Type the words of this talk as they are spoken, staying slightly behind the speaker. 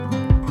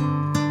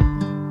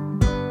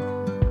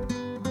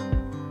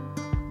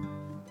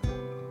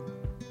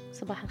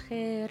صباح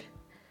الخير.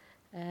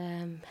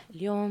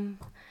 اليوم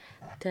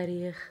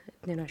تاريخ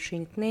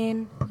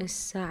 22/2،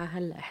 الساعة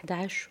هلأ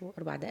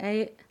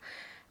 11:04.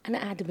 أنا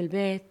قاعدة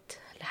بالبيت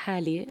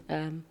لحالي.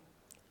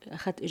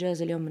 أخذت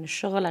إجازة اليوم من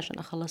الشغل عشان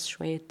أخلص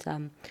شوية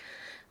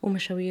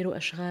ومشاوير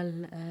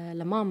وأشغال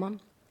لماما،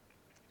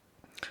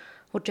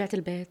 ورجعت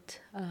البيت.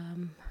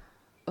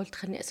 قلت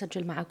خلني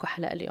أسجل معاكم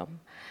حلقة اليوم.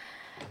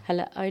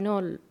 هلأ I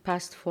know the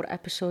past 4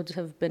 episodes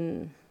have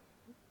been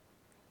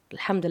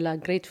الحمد لله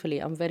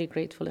gratefully I'm very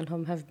grateful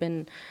إنهم have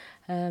been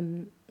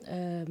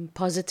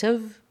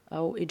positive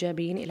أو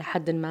إيجابيين إلى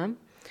حد ما،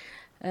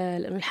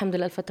 لأنه الحمد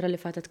لله الفترة اللي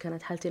فاتت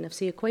كانت حالتي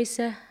النفسية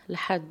كويسة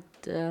لحد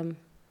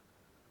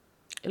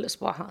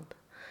الأسبوع هذا.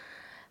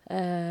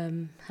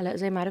 هلأ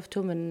زي ما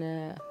عرفتوا من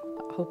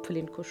hopefully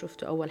إنكم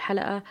شفتوا أول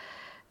حلقة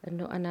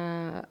إنه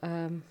أنا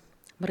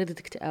مريضة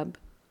اكتئاب،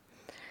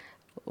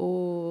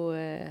 و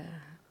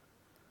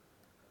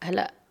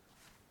هلأ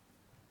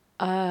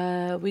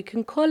we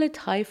can call it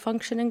high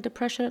functioning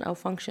depression أو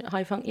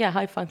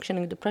high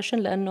functioning depression،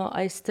 لأنه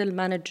I still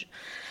manage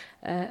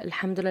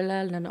الحمد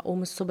لله إن أنا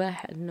أقوم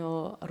الصبح،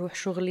 إنه أروح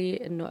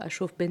شغلي، إنه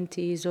أشوف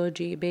بنتي،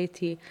 زوجي،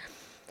 بيتي،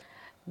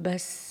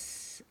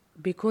 بس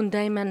بيكون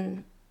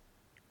دايما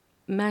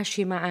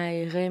ماشي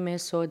معي غيمة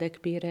سودة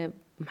كبيرة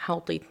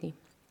محاوطيتني،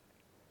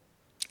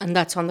 and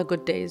that's on the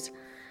good days.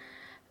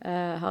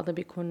 هذا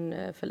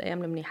بيكون في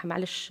الأيام المنيحة.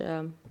 معلش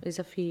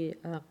إذا في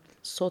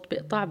الصوت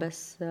بيقطع،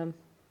 بس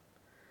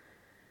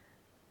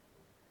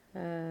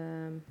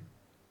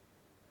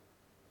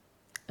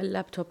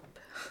اللابتوب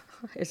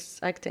is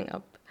acting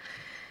up.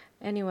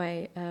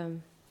 Anyway,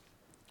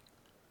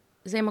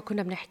 زي ما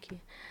كنا بنحكي،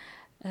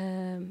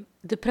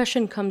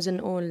 depression comes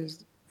in all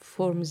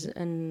forms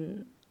and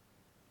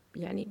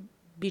يعني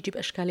بيجي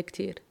بأشكال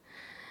كتير.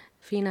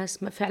 في ناس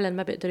فعلا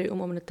ما بيقدروا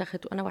يقوموا من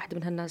التخت، وأنا واحدة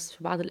من هالناس.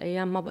 في بعض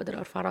الأيام ما بقدر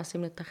أرفع راسي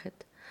من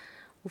التخت،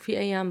 وفي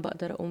أيام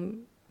بقدر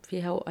أقوم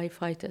فيها و I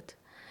fight it.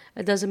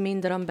 It doesn't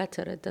mean that I'm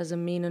better. It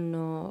doesn't mean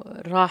إنه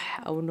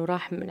راح أو إنه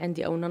راح من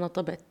عندي أو إنه أنا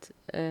طبت.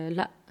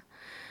 لا،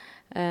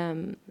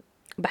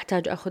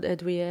 بحتاج أخذ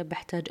أدوية،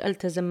 بحتاج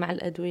ألتزم مع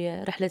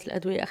الأدوية. رحلة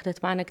الأدوية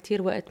أخذت معنا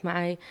كتير وقت،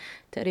 معي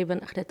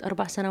تقريبا أخذت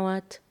 4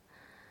 سنوات،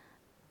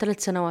 3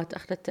 سنوات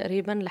أخذت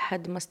تقريبا،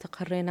 لحد ما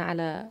استقرينا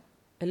على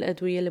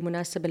الأدوية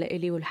المناسبة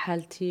لإلي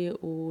ولحالتي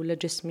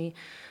ولجسمي،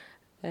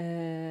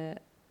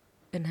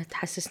 إنها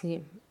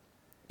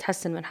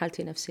تحسن من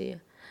حالتي النفسية.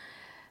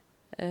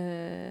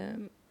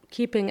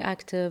 keeping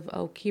active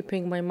أو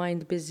keeping my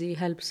mind busy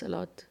helps a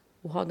lot،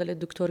 وهذا اللي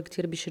الدكتور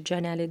كتير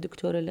بيشجعني عليه.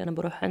 الدكتور اللي أنا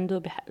بروح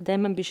عنده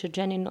دايما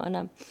بيشجعني إنه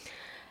أنا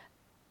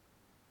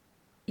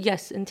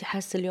يس أنتي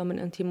حاسة اليوم إن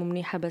أنتي مو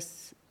منيحة،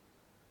 بس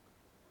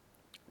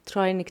try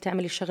إنك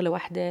تعملي شغلة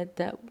واحدة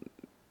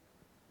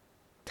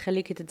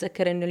تخليكي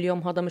تتذكري إنه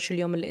اليوم هذا مش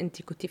اليوم اللي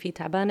أنتي كنتي فيه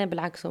تعبانة،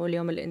 بالعكس هو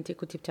اليوم اللي أنتي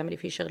كنتي بتعملي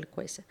فيه شغلة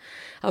كويسة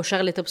أو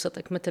شغلة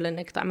تبسطك، مثل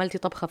إنك عملتي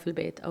طبخة في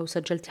البيت، أو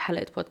سجلتي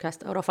حلقة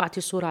بودكاست، أو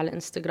رفعتي صورة على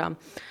الانستغرام،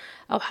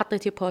 أو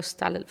حطيتي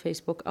بوست على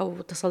الفيسبوك، أو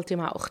اتصلتي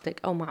مع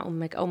أختك أو مع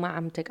أمك أو مع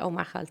عمتك أو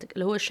مع خالتك،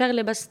 اللي هو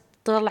الشغلة بس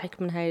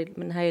تطلعك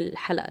من هاي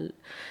الحلقة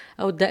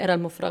أو الدائرة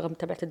المفرغة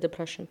تبعت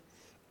الدبريشن.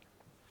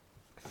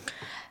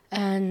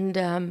 and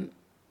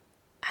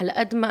على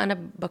قد ما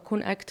أنا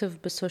بكون active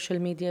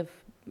بالسوشيال ميديا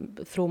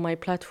through my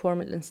platform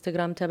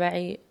الانستغرام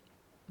تبعي،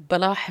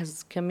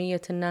 بلاحظ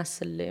كمية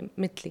الناس اللي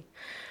مثلي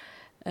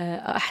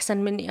أحسن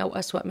مني أو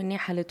أسوأ مني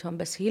حالتهم.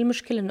 بس هي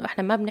المشكلة إنه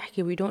إحنا ما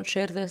بنحكي we don't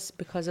share this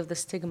because of the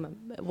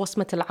stigma،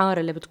 وصمة العار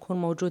اللي بتكون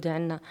موجودة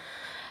عنا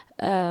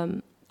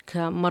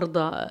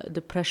كمرضى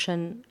depression،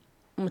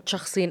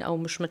 متشخصين أو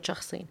مش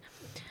متشخصين.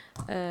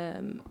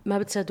 ما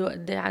بتصدقوا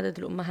قد عدد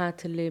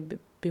الأمهات اللي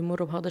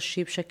بيمروا بهذا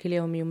الشيء بشكل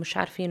يومي ومش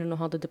عارفين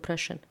إنه هذا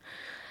depression.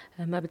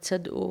 ما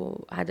بتصدقوا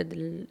عدد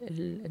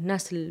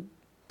الناس اللي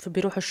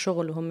بيروحوا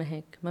الشغل وهم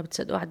هيك. ما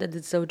بتصدقوا عدد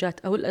الزوجات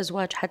أو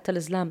الأزواج، حتى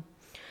الإزلام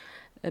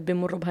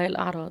بيمروا بهاي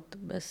الأعراض،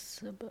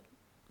 بس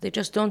they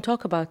just don't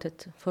talk about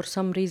it for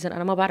some reason.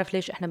 أنا ما بعرف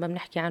ليش إحنا ما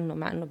بنحكي عنه،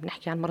 مع إنه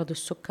بنحكي عن مرض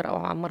السكر أو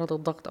عن مرض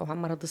الضغط أو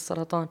عن مرض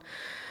السرطان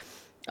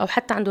أو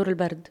حتى عن دور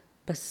البرد،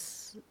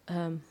 بس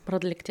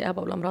مرض الاكتئاب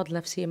أو الأمراض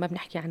النفسية ما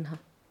بنحكي عنها،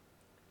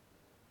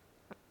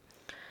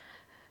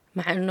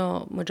 مع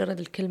إنه مجرد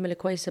الكلمة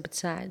الكويسة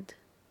بتساعد.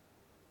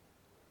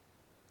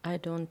 I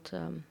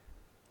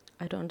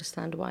don't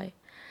understand why.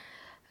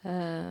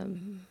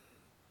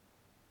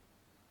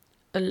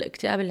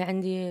 الاكتئاب اللي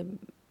عندي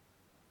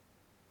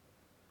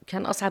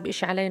كان أصعب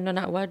إشي علي إنه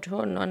أنا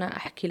أواجهه، إنه أنا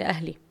أحكي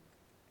لأهلي.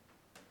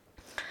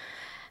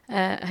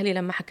 أهلي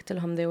لما حكيت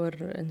لهم they were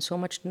in so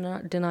much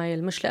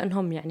denial، مش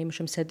لأنهم يعني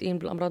مش مصدقين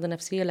بالأمراض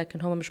النفسية،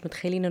 لكن هم مش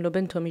متخيلين إنه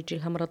بنتهم يجي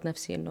لها مرض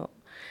نفسي. إنه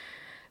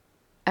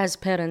as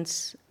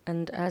parents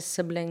and as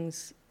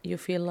siblings you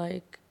feel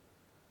like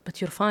but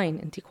you're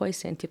fine، أنتي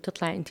كويسة، أنتي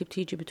بتطلعي، أنتي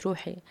بتيجي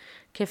بتروحي،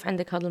 كيف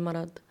عندك هذا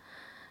المرض؟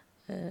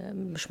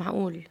 مش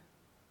معقول.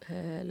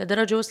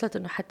 لدرجة وصلت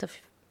إنه حتى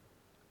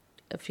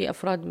في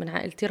أفراد من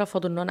عائلتي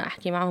رفضوا إنه أنا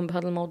أحكي معهم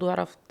بهذا الموضوع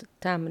رفض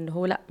تام، إنه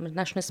هو لا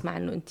بدناش نسمع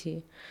إنه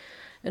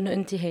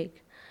أنتي هيك.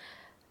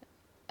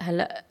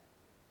 هلا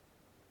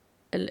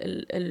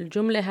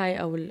الجملة هاي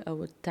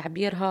أو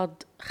التعبير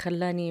هاد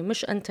خلاني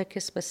مش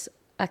أنتكس بس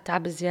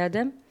أتعب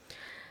زيادة،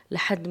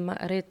 لحد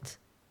ما قريت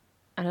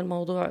عن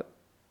الموضوع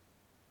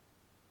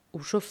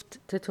وشفت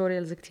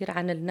توتوريالز كتير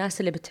عن الناس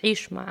اللي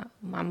بتعيش مع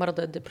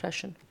مرضى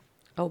الدبريشن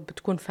أو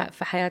بتكون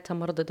في حياتها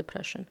مرضى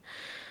ديبريشن.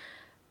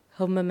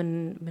 هم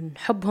من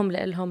حبهم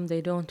لإلهم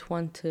they don't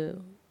want to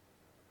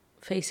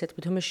face it،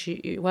 بدهمش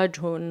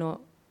يواجهوا إنه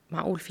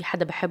معقول في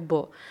حدا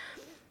بحبه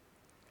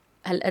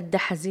هالقد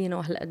حزين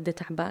وهالقد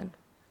تعبان.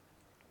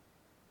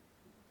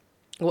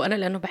 وأنا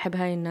لأنه بحب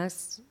هاي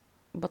الناس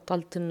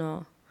بطلت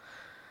إنه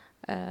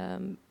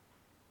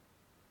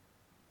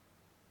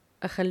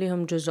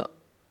أخليهم جزء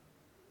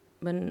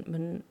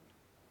من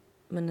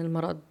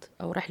المرض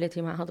أو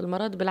رحلتي مع هذا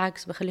المرض.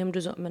 بالعكس بخليهم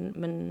جزء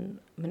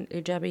من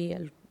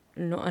إيجابية،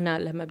 إنه أنا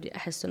لما بدي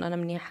أحس إنه أنا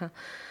منيحة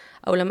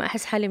أو لما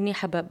أحس حالي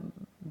منيحة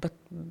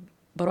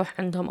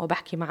بروح عندهم أو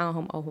بحكي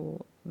معاهم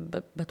أو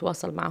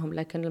بتواصل معهم.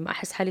 لكن لما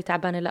أحس حالي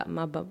تعبانة لا،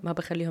 ما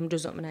بخليهم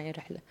جزء من هاي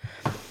الرحلة.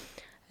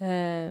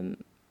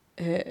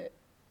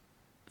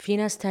 في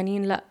ناس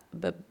تانيين لا،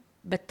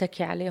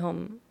 بتكي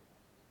عليهم،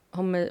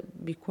 هم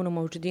بيكونوا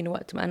موجودين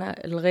وقت ما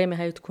أنا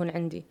الغيمة هاي تكون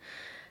عندي.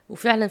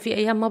 وفعلا في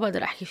أيام ما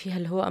بقدر أحكي فيها،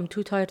 اللي هو I'm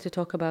too tired to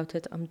talk about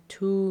it، I'm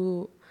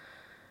too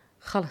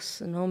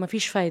خلص إنه ما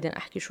فيش فايدة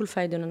أحكي. شو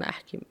الفايدة إن أنا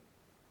أحكي؟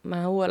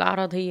 ما هو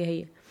الأعراض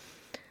هي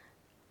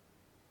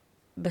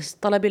بس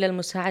طلبي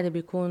للمساعدة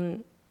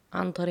بيكون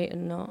عن طريق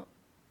إنه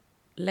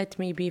let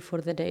me be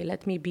for the day،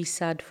 let me be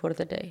sad for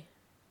the day.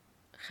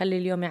 خلي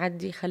اليوم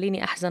يعدي،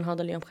 خليني أحزن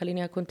هذا اليوم،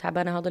 خليني أكون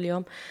تعبانة هذا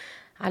اليوم،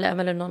 على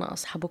أمل إنه أنا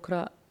أصحى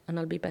بكرة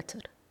أنا I'll be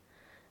better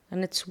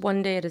and it's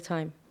one day at a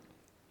time.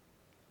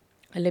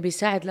 اللي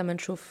بيساعد لما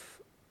نشوف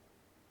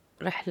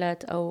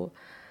رحلات أو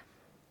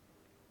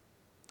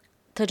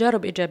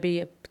تجارب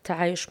إيجابية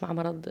بتعايش مع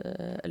مرض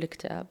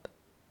الاكتئاب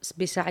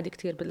بيساعد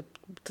كتير.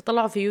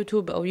 بتطلعوا في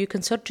يوتيوب أو you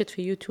can search it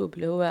في يوتيوب،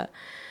 اللي هو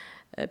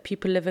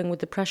people living with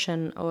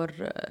depression or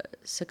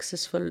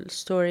successful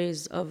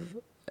stories of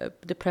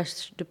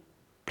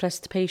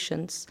depressed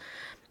patients.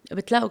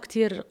 بتلاقوا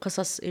كتير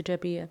قصص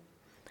إيجابية،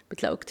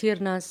 بتلاقوا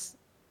كتير ناس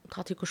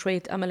تعطيكوا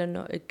شوية أمل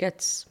إنه it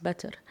gets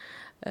better.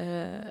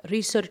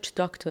 research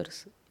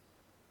doctors،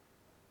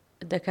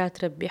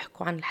 الدكاترة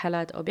بيحكوا عن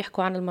الحالات أو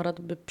بيحكوا عن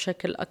المرض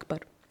بشكل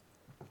أكبر،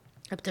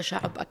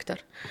 بتشعب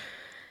أكتر.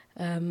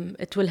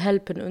 it will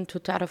help إن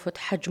أنتوا تعرفوا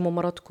تحجموا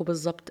مرضكم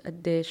بالضبط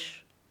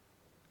قديش،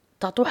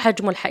 تعطوه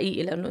حجمه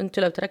الحقيقي. لأنه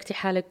أنتوا لو تركتي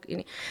حالك،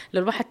 يعني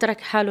لو الواحد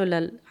ترك حاله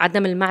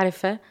لعدم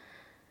المعرفة،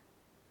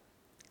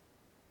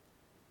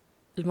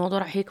 الموضوع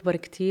رح يكبر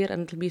كتير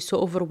and it'll be so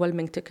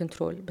overwhelming to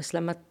control. بس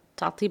لما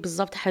تعطيه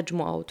بالضبط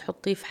حجمه أو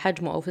تحطيه في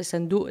حجمه أو في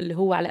صندوق اللي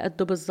هو على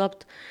قده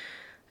بالضبط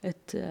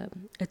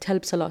it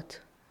helps a lot.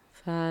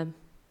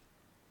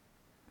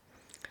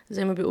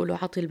 زي ما بيقولوا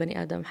عطي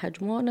البني آدم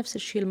حجمه، نفس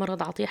الشيء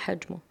المرض عطيه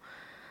حجمه.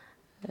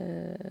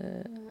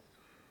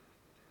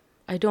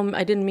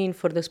 I didn't mean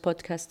for this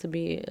podcast to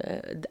be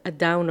a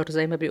downer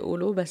زي ما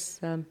بيقولوا،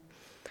 بس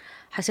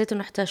حسيت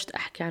إنه احتاجت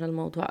أحكي عن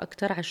الموضوع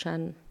أكتر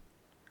عشان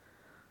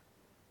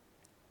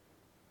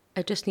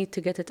I just need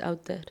to get it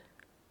out there،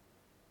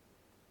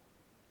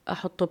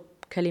 أحطه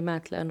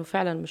بكلمات. لأنه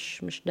فعلا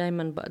مش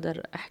دايما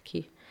بقدر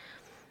أحكي،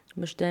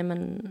 مش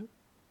دايما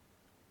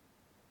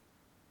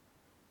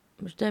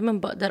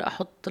بقدر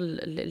أحط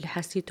اللي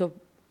حسيته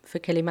في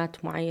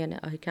كلمات معينة.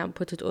 I can't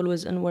put it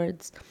always in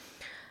words.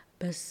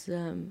 بس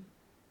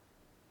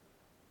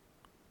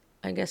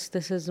I guess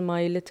this is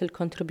my little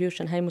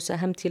contribution، هاي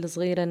مساهمتي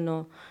الصغيرة،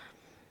 إنه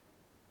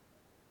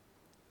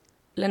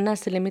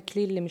للناس اللي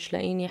مثلي اللي مش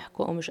لاقين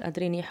يحكوا أو مش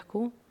قادرين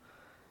يحكوا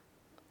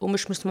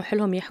ومش مسموح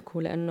لهم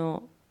يحكوا،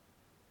 لأنه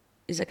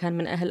إذا كان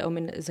من أهل أو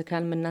إذا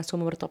كان من ناس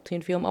هم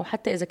مرتبطين فيهم أو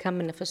حتى إذا كان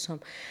من نفسهم.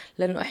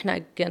 لأنه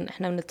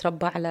إحنا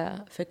بنتربى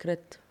على فكرة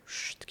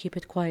keep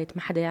it quiet،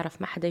 ما حدا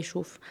يعرف، ما حدا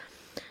يشوف.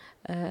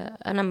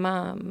 أنا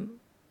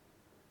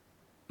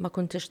ما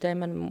كنتش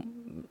دايما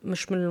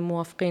مش من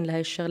الموافقين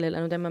لهاي الشغلة،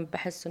 لأنه دايما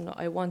بحس إنه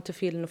I want to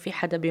feel إنه في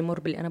حدا بيمر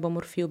باللي أنا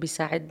بمر فيه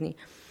وبيساعدني،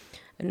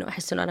 إنه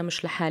أحس إنه أنا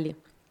مش لحالي.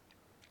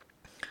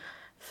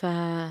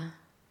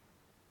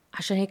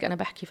 عشان هيك أنا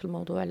بحكي في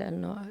الموضوع،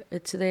 لأنه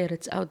it's there،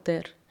 it's out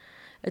there،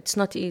 it's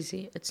not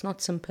easy، it's not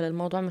simple.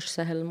 الموضوع مش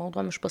سهل،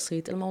 الموضوع مش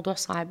بسيط، الموضوع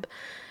صعب.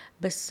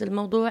 بس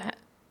الموضوع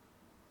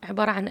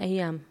عبارة عن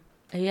أيام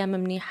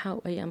منيحة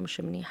وأيام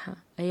مش منيحة،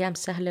 أيام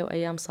سهلة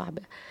وأيام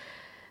صعبة.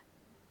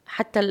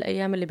 حتى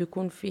الأيام اللي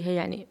بيكون فيها،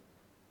 يعني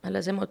هلا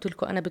زي ما قلت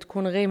لكم، أنا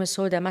بتكون غيمة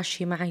سودة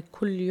ماشية معي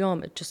كل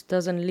يوم، it just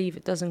doesn't leave،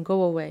 it doesn't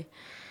go away.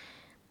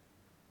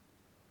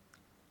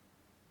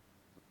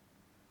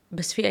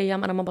 بس في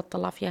أيام أنا ما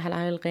بتطلع فيها على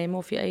هاي الغيمة،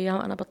 وفي أيام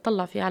أنا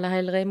بتطلع فيها على هاي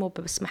الغيمة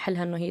وبسمح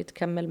لها إنه هي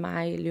تكمل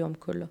معي اليوم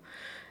كله.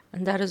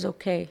 and that is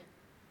okay،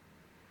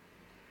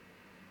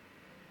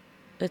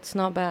 it's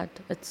not bad،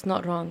 it's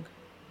not wrong.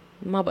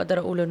 ما بقدر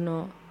أقول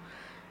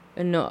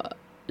إنه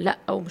لا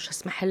أو مش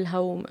هسمح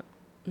لها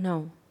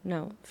no.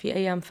 في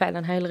أيام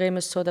فعلا هاي الغيمة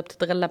السوداء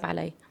بتتغلب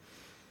علي،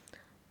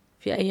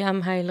 في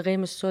أيام هاي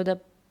الغيمة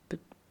السوداء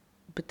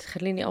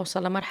بتخليني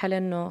أوصل لمرحلة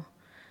إنه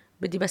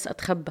بدي بس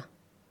أتخبى،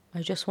 I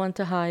just want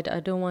to hide. I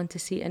don't want to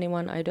see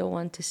anyone. I don't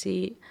want to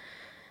see.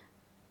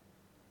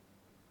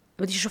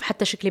 بدي أشوف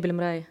حتى شكلي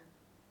بالمراية.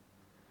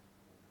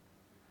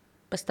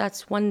 But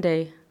that's one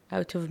day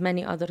out of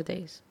many other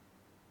days,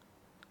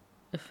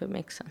 if it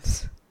makes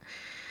sense.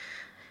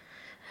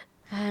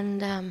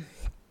 And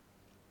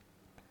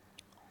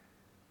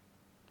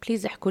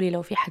please احكوا لي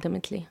لو في حدا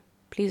مثلي.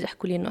 please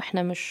احكوا لي إنه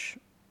إحنا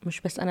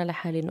مش بس أنا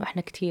لحالي، إنه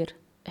إحنا كتير،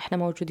 إحنا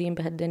موجودين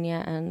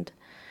بهالدنيا، and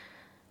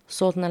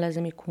صوتنا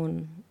لازم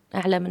يكون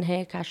أعلى من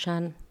هيك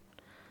عشان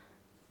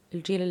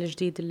الجيل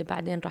الجديد اللي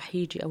بعدين راح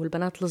يجي، أو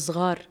البنات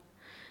الصغار،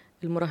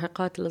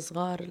 المراهقات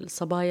الصغار،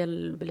 الصبايا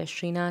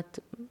بالعشرينات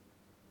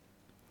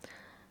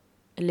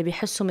اللي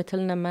بيحسوا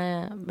مثلنا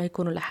ما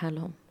يكونوا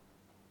لحالهم.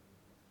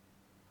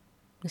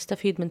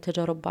 نستفيد من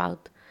تجارب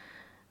بعض،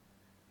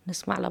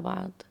 نسمع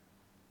لبعض،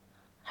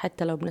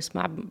 حتى لو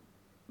بنسمع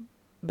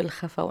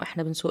بالخفا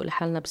وإحنا بنسوق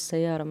لحالنا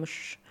بالسيارة،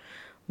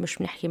 مش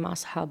بنحكي مع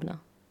أصحابنا.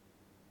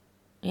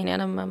 يعني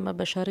أنا ما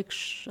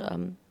بشاركش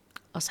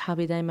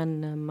أصحابي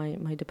دايما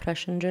my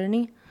depression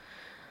journey.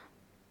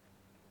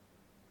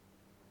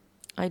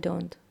 I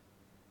don't.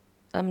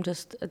 I'm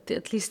just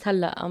at least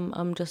هلا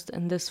I'm just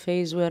in this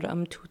phase where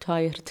I'm too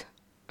tired.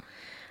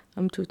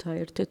 I'm too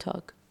tired to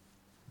talk.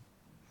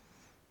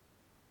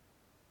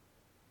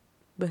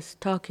 بس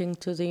talking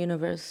to the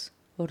universe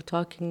or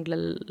talking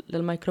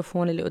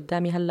للميكروفون اللي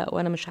قدامي هلا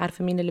وأنا مش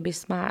عارفة مين اللي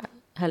بيسمع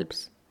helps.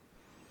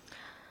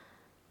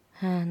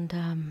 And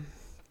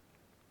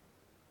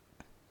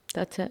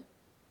that's it.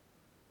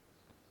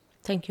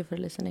 Thank you for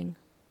listening.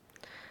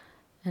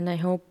 And I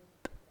hope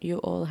you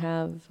all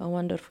have a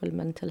wonderful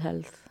mental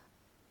health,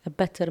 a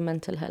better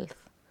mental health,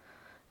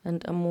 and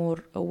a more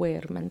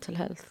aware mental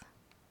health.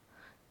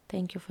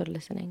 Thank you for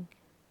listening.